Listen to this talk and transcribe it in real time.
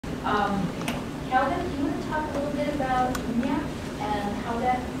Calvin, do you want to talk a little bit about IMMAC and how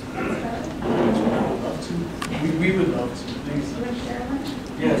that got started? I would love to. We would love to, please. You want to share one?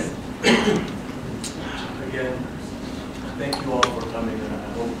 Yes. Again, thank you all for coming, and I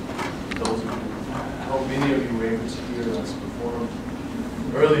hope many of you were able to hear us perform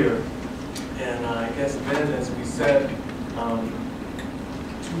earlier. And I guess then, as we said,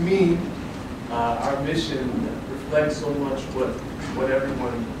 to me, our mission reflects so much what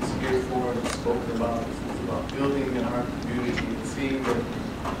everyone is here for and spoken about. It's about building in our community and seeing that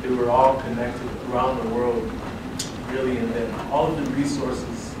we're all connected around the world, really, and that all of the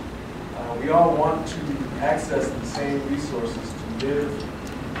resources, we all want to access the same resources to live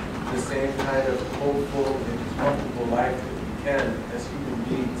the same kind of hopeful and comfortable life that we can as human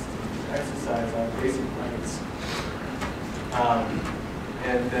beings, to exercise our basic rights.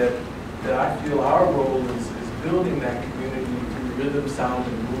 And that I feel our role is building that community through rhythm, sound,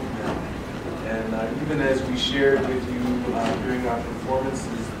 and movement. And even as we shared with you during our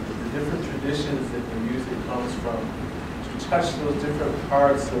performances, the different traditions that the music comes from, to touch those different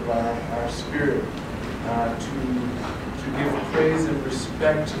parts of our spirit, to give praise and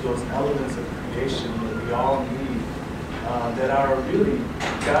respect to those elements of creation that we all need, that are really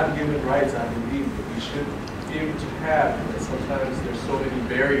God-given rights, I believe, that we should be able to have, and that sometimes there's so many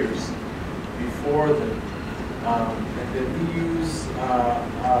barriers before them. And that we use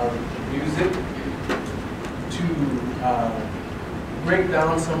our music to break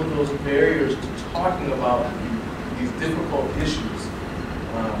down some of those barriers to talking about these difficult issues.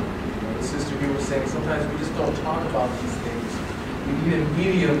 The sister here was saying sometimes we just don't talk about these things. We need a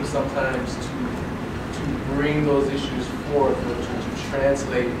medium sometimes to bring those issues forth, or to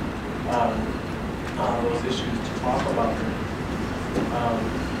translate those issues, to talk about them.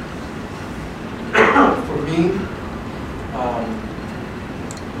 For me,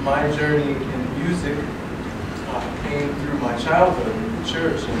 my journey in music came through my childhood in the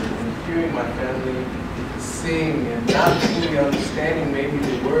church, and hearing my family sing and not fully understanding maybe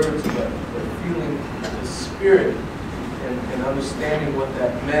the words, but feeling the spirit and understanding what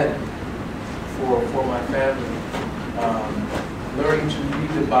that meant for my family. Learning to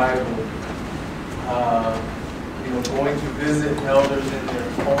read the Bible, going to visit elders in their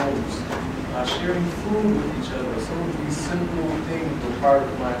homes, sharing food with each other. Some of these simple things were part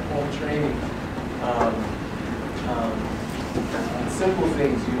of my home training. Simple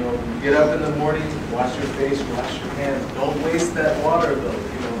things, you get up in the morning, wash your face, wash your hands. Don't waste that water, though.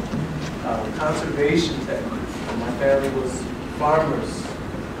 Conservation techniques. My family was farmers.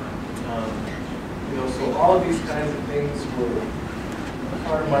 So all of these kinds of things were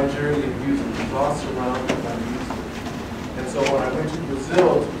part of my journey of music. It was all surrounded by music. And so when I went to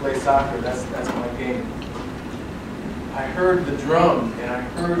Brazil to play soccer, that's my game. I heard the drum and I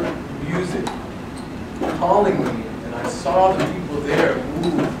heard music calling me, and I saw the people there move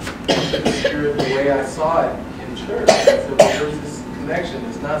in the spirit the way I saw it in church. So there's this connection.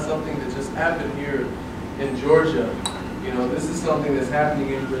 It's not something that just happened here in Georgia. This is something that's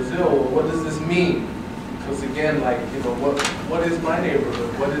happening in Brazil. Well, what does this mean? Because again, what is my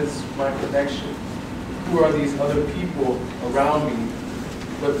neighborhood? What is my connection? Who are these other people around me?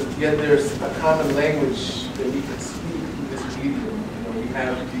 But yet there's a common language that we can speak through this medium. We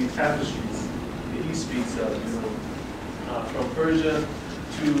have the tapestries that he speaks of, from Persia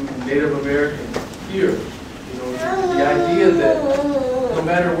to Native American here. The idea that no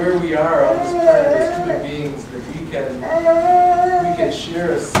matter where we are on this planet as human beings, that we can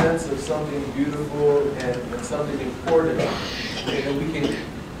share a sense of something beautiful and something important, and we can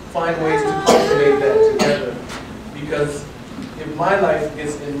find ways to cultivate that together. Because if my life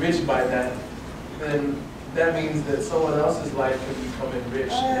gets enriched by that, then that means that someone else's life can become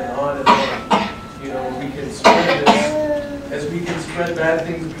enriched, and on and on. We can spread this. As we can spread bad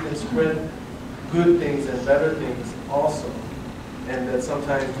things, we can spread good things and better things also. And that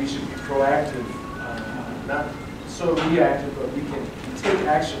sometimes we should be proactive, not so reactive, but we can take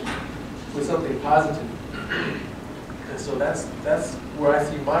action with something positive. And so that's where I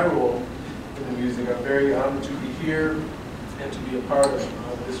see my role in the music. I'm very honored to be here and to be a part of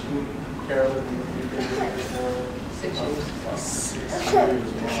this group. Carolyn, we've been doing this now 6 years. 6 years,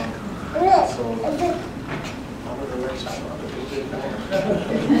 wow. So I'm going to let you know a little bit more.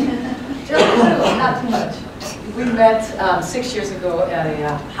 Just a little, not too much. We met 6 years ago at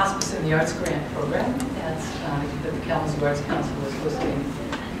a Hospice in the Arts grant program that the Kalamazoo Arts Council was hosting.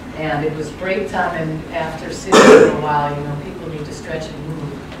 And it was break time, and after sitting for a while, people need to stretch and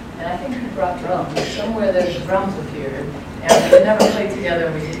move. And I think we brought drums. Somewhere those drums appeared, and we had never played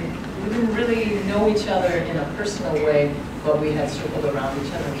together. We didn't really know each other in a personal way, but we had circled around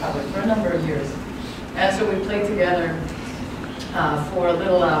each other probably for a number of years. And so we played together for a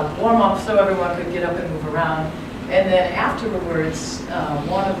little warm-up so everyone could get up and move around. And then afterwards,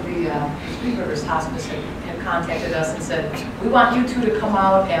 one of the Three Rivers Hospice had contacted us and said, we want you two to come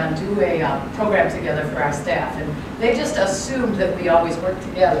out and do a program together for our staff. And they just assumed that we always worked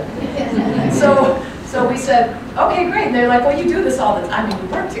together. So we said, okay, great. And they're like, well, you do this all the time. I mean,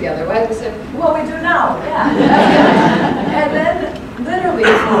 we work together, right? We said, well, we do now, yeah. And then literally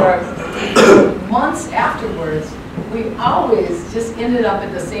for months afterwards, we always just ended up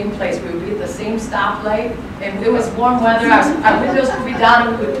at the same place. We would be at the same stoplight, and it was warm weather. Our windows would be down,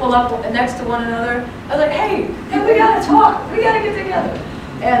 and we would pull up next to one another. I was like, hey, we gotta talk. We gotta get together.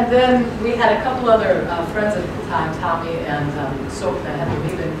 And then we had a couple other friends at the time, Tommy and Sopna and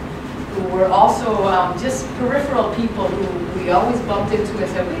Levin, who were also just peripheral people who we always bumped into and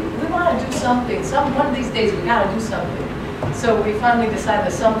said, we want to do something. One of these days, we gotta do something. So we finally decided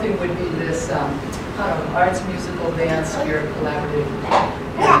that something would be this kind of arts, musical, dance, spirit collaborative.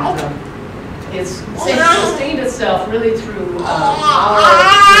 And it's sustained itself really through our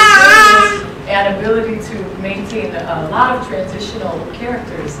resilience and ability to maintain a lot of transitional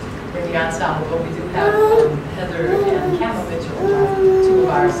characters in the ensemble. But we do have Heather and Campbell Mitchell, two of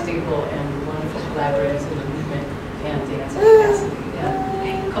our stable and wonderful collaborators in the movement and dance capacity.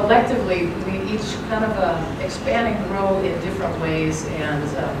 And collectively, we each kind of expand and grow in different ways. And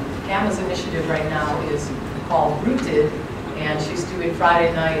Campbell's initiative right now is called Rooted, and she's doing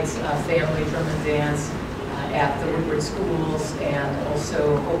Friday nights family drum and dance at the Woodward schools, and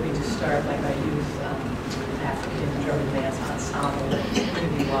also hoping to start like a youth African drum and dance ensemble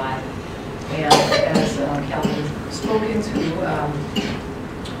community-wide. And as Calvin spoke into,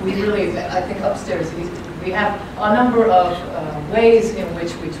 we really, I think upstairs, we have a number of ways in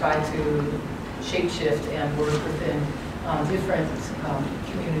which we try to shapeshift and work within different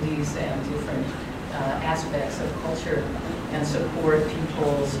communities and different aspects of culture and support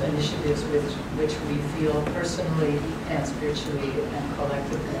people's initiatives with which we feel personally and spiritually and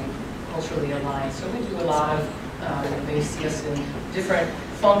collectively culturally aligned. So we do a lot of, you may see us in different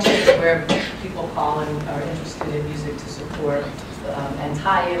functions where people call and are interested in music to support and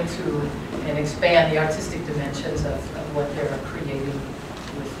tie into and expand the artistic dimensions of what they're creating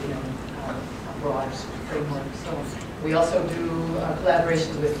within a broader framework. So we also do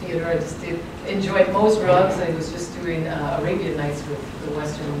collaborations with theater. I just enjoyed Mo's Rugs. I was just doing Arabian Nights with the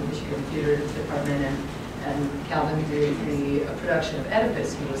Western Michigan Theater Department, and Calvin did the production of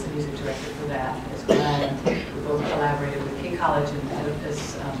Oedipus. He was the music director for that as well. And we both collaborated with K College and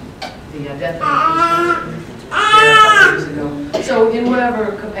Oedipus, the death annotation there a couple years ago. So in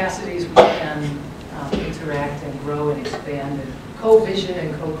whatever capacities we can interact and grow and expand and co-vision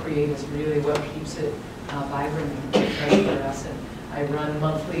and co-create is really what keeps it vibrant and fresh for us. And I run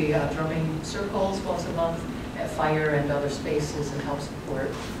monthly drumming circles once a month at Fire and other spaces and help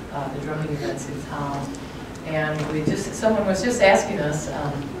support the drumming events in town. And someone was just asking us,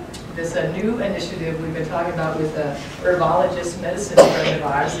 this new initiative we've been talking about with a herbologist medicine friend of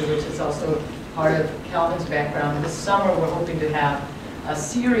ours, which is also part of Calvin's background. This summer we're hoping to have a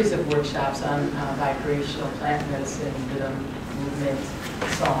series of workshops on vibrational plant medicine, rhythm, movement,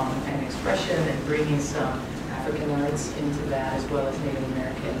 song, and expression, and bringing some African arts into that as well as Native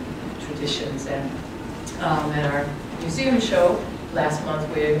American traditions. And at our museum show last month,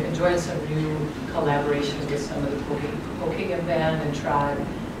 we enjoyed some new collaborations with some of the Pokagon band and tribe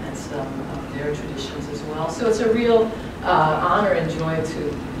and some of their traditions as well. So it's a real honor and joy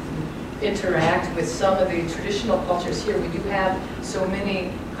to interact with some of the traditional cultures here. We do have so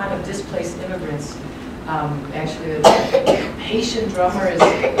many kind of displaced immigrants. Actually, a Haitian drummer is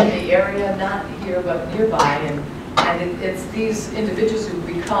in the area, not here but nearby, and it's these individuals who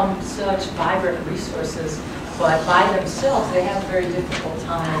become such vibrant resources, but by themselves they have a very difficult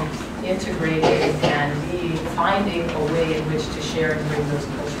time integrating and finding a way in which to share and bring those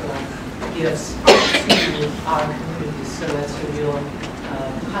cultural gifts to our communities. So that's a real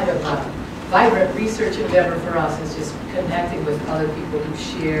kind of vibrant research endeavor for us, is just connecting with other people who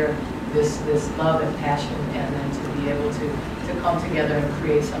share this love and passion, and then to be able to come together and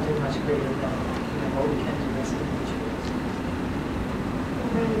create something much greater than what we can do as individuals.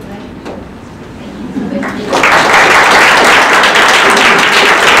 Thank you.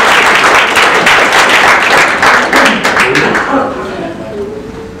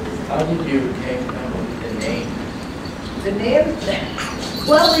 How did you came up with the name? The name?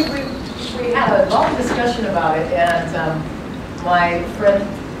 Well, we had a long discussion about it, and my friend,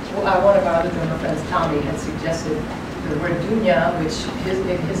 one of our other drummer friends, Tommy, had suggested the word dunya, which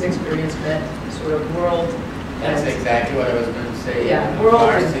in his experience meant sort of world That's exactly what I was going to say. Yeah, we're all-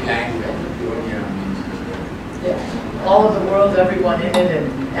 Farsi language, yeah. Yeah, all of the world, everyone in it,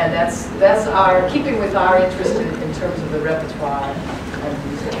 and that's our, keeping with our interest in terms of the repertoire of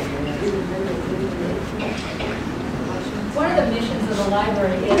music. One of the missions of the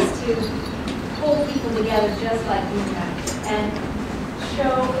library is to pull people together just like you have and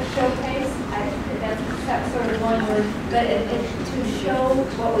showcase, that's sort of one word, but to show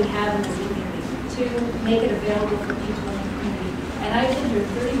what we have in this community, to make it available for people in the community. And I've been here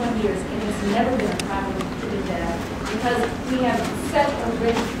 31 years and it's never been a problem to do that because we have such a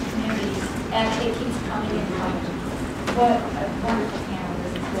rich community and it keeps coming and coming. What a wonderful panel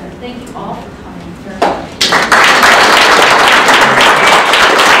this has been. Thank you all for coming very much.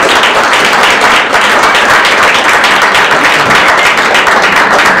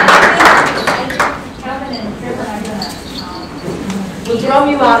 We'll drum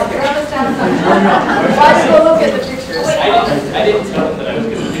you out of here. Why just go look at the pictures? I didn't tell them that I was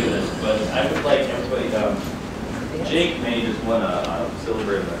going to do this, but I would like everybody, Jake May just won a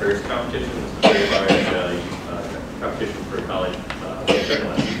silver in the Hearst competition. It's a very large competition for college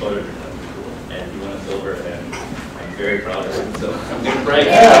journalism, photojournalism school. And he won a silver, and I'm very proud of him, so I'm going to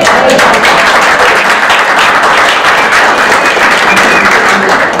brag.